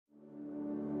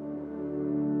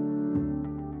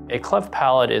A cleft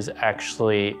palate is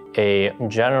actually a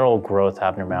general growth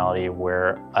abnormality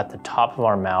where at the top of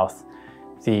our mouth,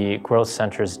 the growth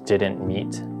centers didn't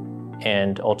meet.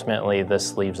 And ultimately,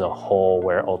 this leaves a hole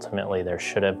where ultimately there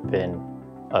should have been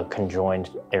a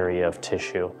conjoined area of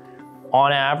tissue.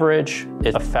 On average,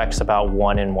 it affects about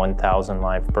 1 in 1,000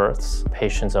 live births.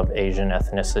 Patients of Asian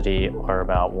ethnicity are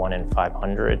about 1 in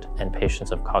 500, and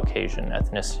patients of Caucasian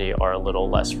ethnicity are a little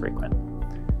less frequent.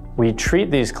 We treat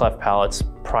these cleft palates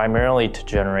primarily to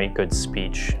generate good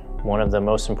speech. One of the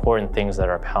most important things that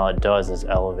our palate does is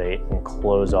elevate and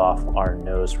close off our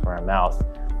nose from our mouth,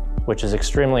 which is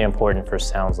extremely important for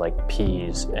sounds like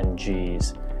P's and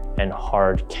G's and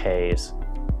hard K's,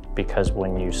 because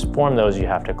when you form those, you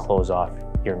have to close off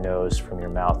your nose from your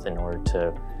mouth in order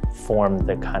to form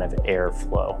the kind of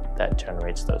airflow that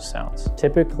generates those sounds.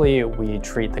 Typically, we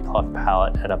treat the cleft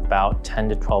palate at about 10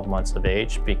 to 12 months of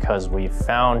age because we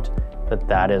found that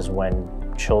that is when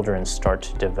children start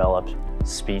to develop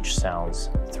speech sounds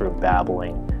through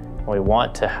babbling. We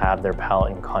want to have their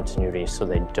palate in continuity so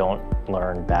they don't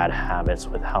learn bad habits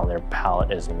with how their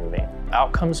palate is moving.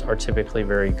 Outcomes are typically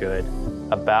very good.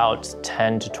 About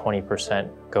 10 to 20%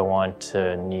 go on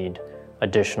to need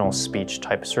additional speech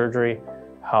type surgery.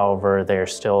 However, they are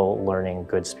still learning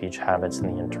good speech habits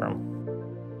in the interim.